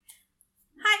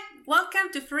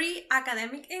Welcome to Free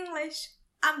Academic English.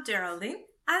 I'm Geraldine,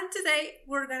 and today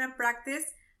we're gonna practice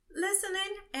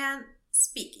listening and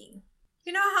speaking.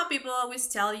 You know how people always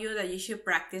tell you that you should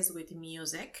practice with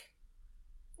music?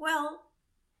 Well,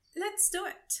 let's do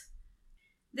it.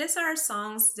 These are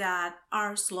songs that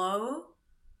are slow,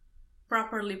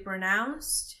 properly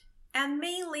pronounced, and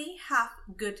mainly have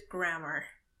good grammar.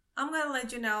 I'm gonna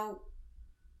let you know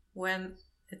when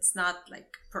it's not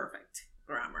like perfect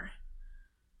grammar,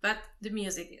 but the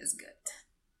music is good.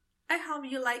 I hope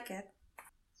you like it.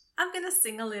 I'm gonna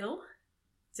sing a little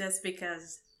just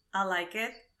because I like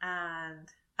it and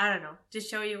I don't know, to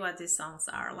show you what these songs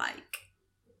are like.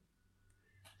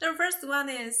 The first one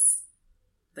is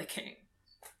The King,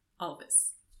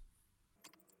 Elvis.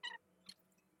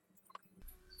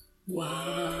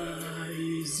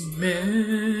 Wise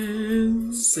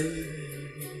men say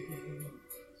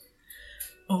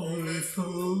only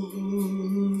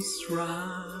fools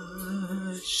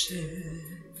rush in,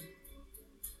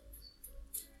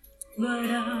 but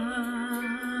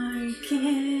I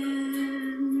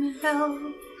can't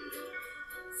help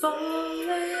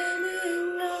falling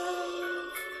in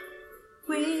love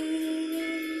with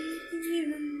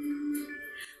you.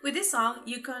 With this song,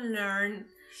 you can learn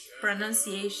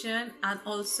pronunciation and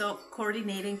also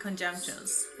coordinating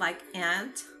conjunctions like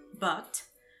and, but,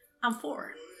 and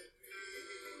for.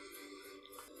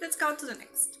 Let's go to the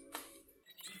next.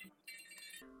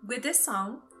 With this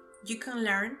song, you can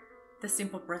learn the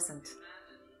simple present.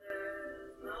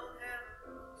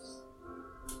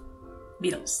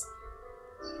 Beatles.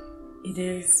 It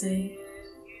is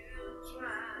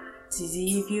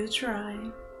easy if you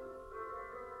try.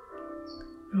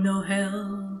 No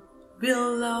hell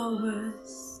below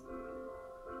us,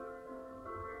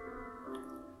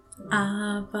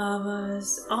 above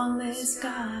us only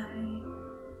sky.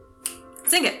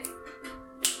 Sing it.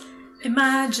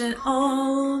 Imagine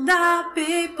all the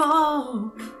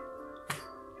people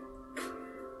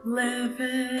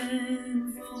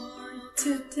living for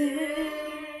today.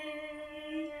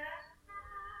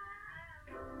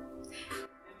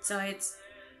 So it's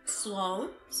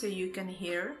slow so you can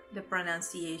hear the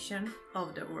pronunciation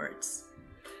of the words.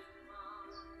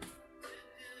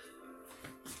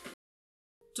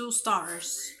 2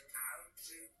 stars.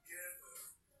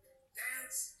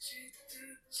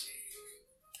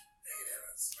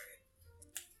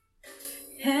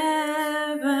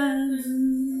 Heaven,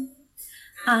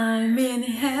 I'm in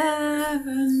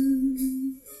heaven,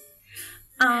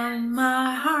 and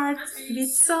my heart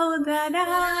beats so that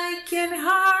I can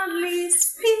hardly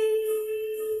speak.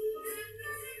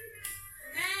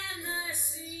 And I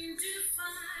seem to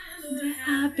find the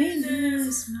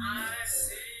happiness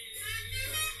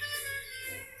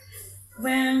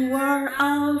when we're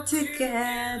all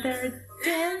together,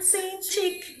 dancing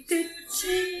cheek to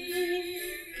cheek.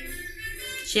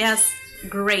 She has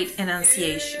great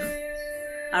enunciation.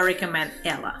 I recommend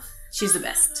Ella. She's the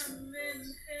best.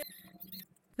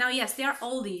 Now, yes, they are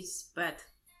oldies, but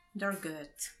they're good.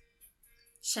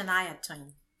 Shania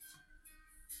Twain.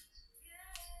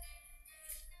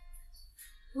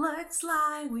 Looks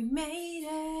like we made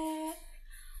it.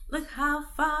 Look how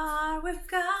far we've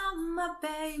come, my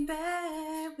baby.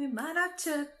 We might have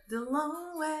took the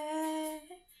long way.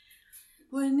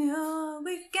 We knew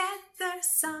we'd get there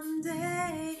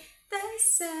someday, they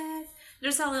said.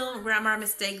 There's a little grammar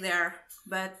mistake there,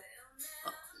 but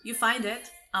you find it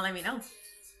and let me know.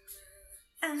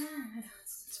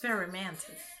 It's very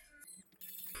romantic.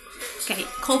 Okay,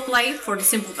 Coldplay for the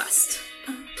simple best.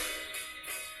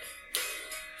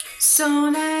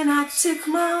 So then I took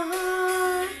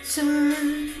my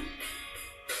turn.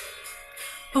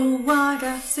 Oh, what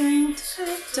a thing to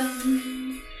have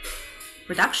done.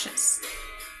 Reductions.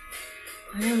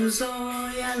 It was all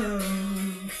yellow.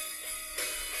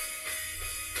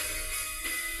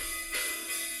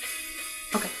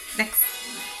 Okay, next.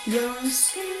 Your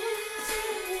skin,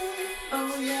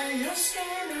 oh yeah, your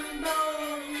skin and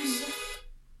bones.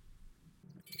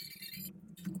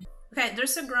 Okay,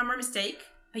 there's a grammar mistake.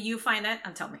 You find it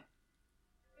and tell me.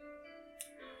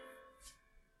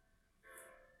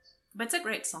 But it's a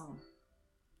great song.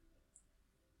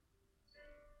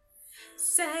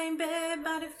 Same babe,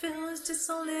 but it feels just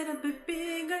a little bit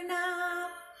bigger now.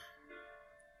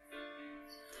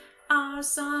 Our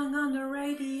song on the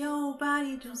radio, but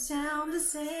it don't sound the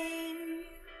same.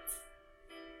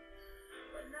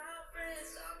 When our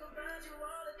friends talk about you,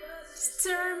 all it does is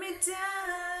turn me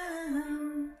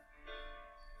down.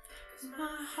 'Cause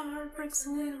my heart breaks a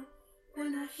little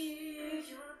when I hear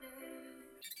your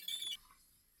name.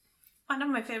 One of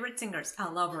my favorite singers. I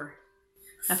love her.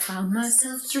 I found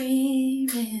myself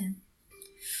dreaming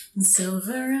in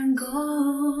silver and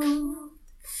gold,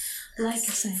 like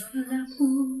a sailor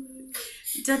moon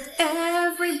that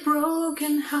every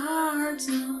broken heart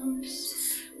knows.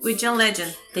 With John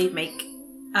Legend, they make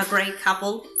a great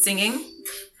couple singing,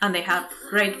 and they have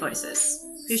great voices.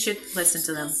 You should listen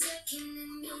to them.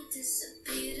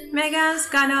 Megan's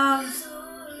kind of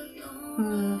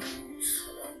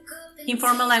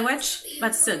informal language,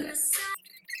 but still good.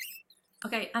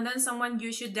 Okay, and then someone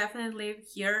you should definitely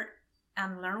hear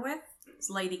and learn with is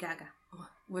Lady Gaga. Oh,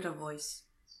 what a voice.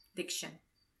 Diction.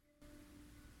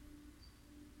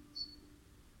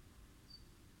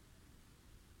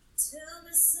 Tell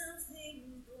me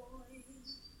something, boy.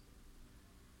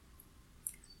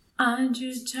 Aren't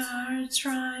you tired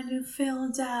trying to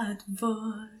fill that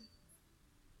void?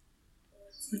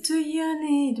 Or do you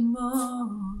need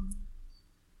more?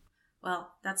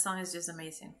 Well, that song is just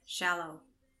amazing. Shallow.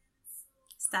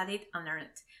 Study it and learn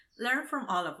it. Learn from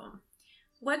all of them.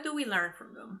 What do we learn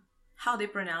from them? How they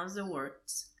pronounce the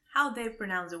words, how they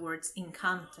pronounce the words in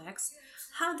context,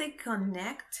 how they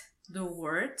connect the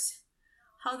words,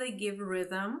 how they give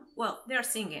rhythm. Well, they're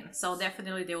singing, so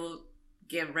definitely they will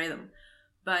give rhythm.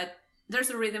 But there's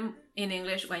a rhythm in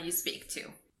English when you speak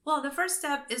too. Well, the first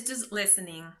step is just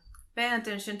listening. Paying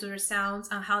attention to their sounds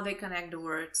and how they connect the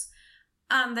words.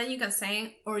 And then you can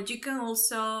sing, or you can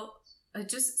also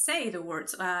just say the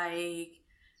words like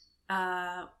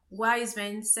wise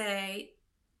men say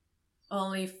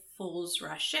only fools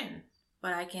rush in,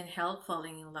 but I can't help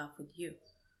falling in love with you.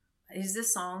 Is the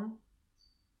song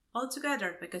all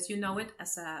together because you know it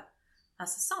as a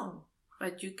song,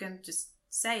 but you can just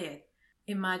say it.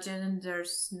 Imagine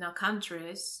there's no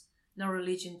countries, no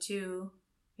religion too,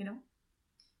 you know.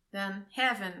 Then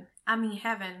heaven, I'm in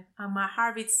heaven, and my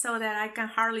heart beats so that I can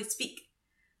hardly speak.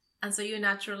 And so you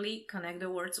naturally connect the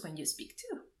words when you speak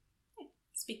too. Yeah,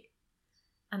 speak.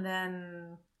 And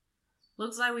then,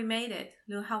 looks like we made it.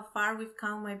 Look how far we've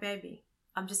come, my baby.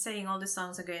 I'm just saying all the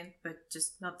songs again, but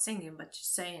just not singing, but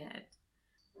just saying it.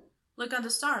 Look at the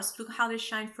stars. Look how they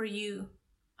shine for you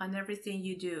on everything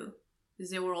you do,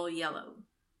 because they were all yellow.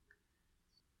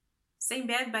 Same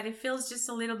bed, but it feels just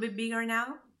a little bit bigger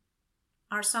now.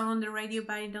 Our song on the radio,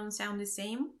 but it don't sound the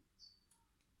same.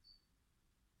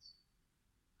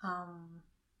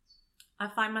 I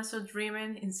find myself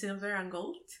dreaming in silver and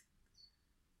gold.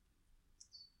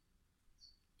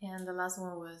 And the last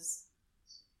one was,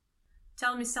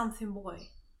 tell me something, boy.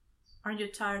 Aren't you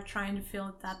tired trying to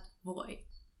fill that void?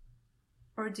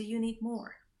 Or do you need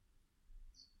more?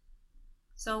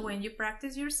 So when you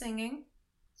practice your singing,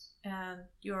 and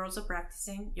you're also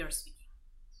practicing your speaking.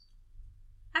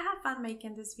 I had fun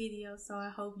making this video, so I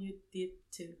hope you did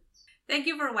too. Thank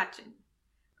you for watching.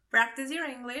 Practice your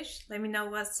English. Let me know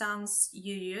what songs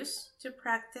you use to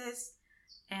practice,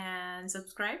 and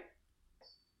subscribe,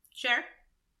 share,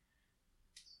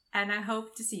 and I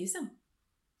hope to see you soon.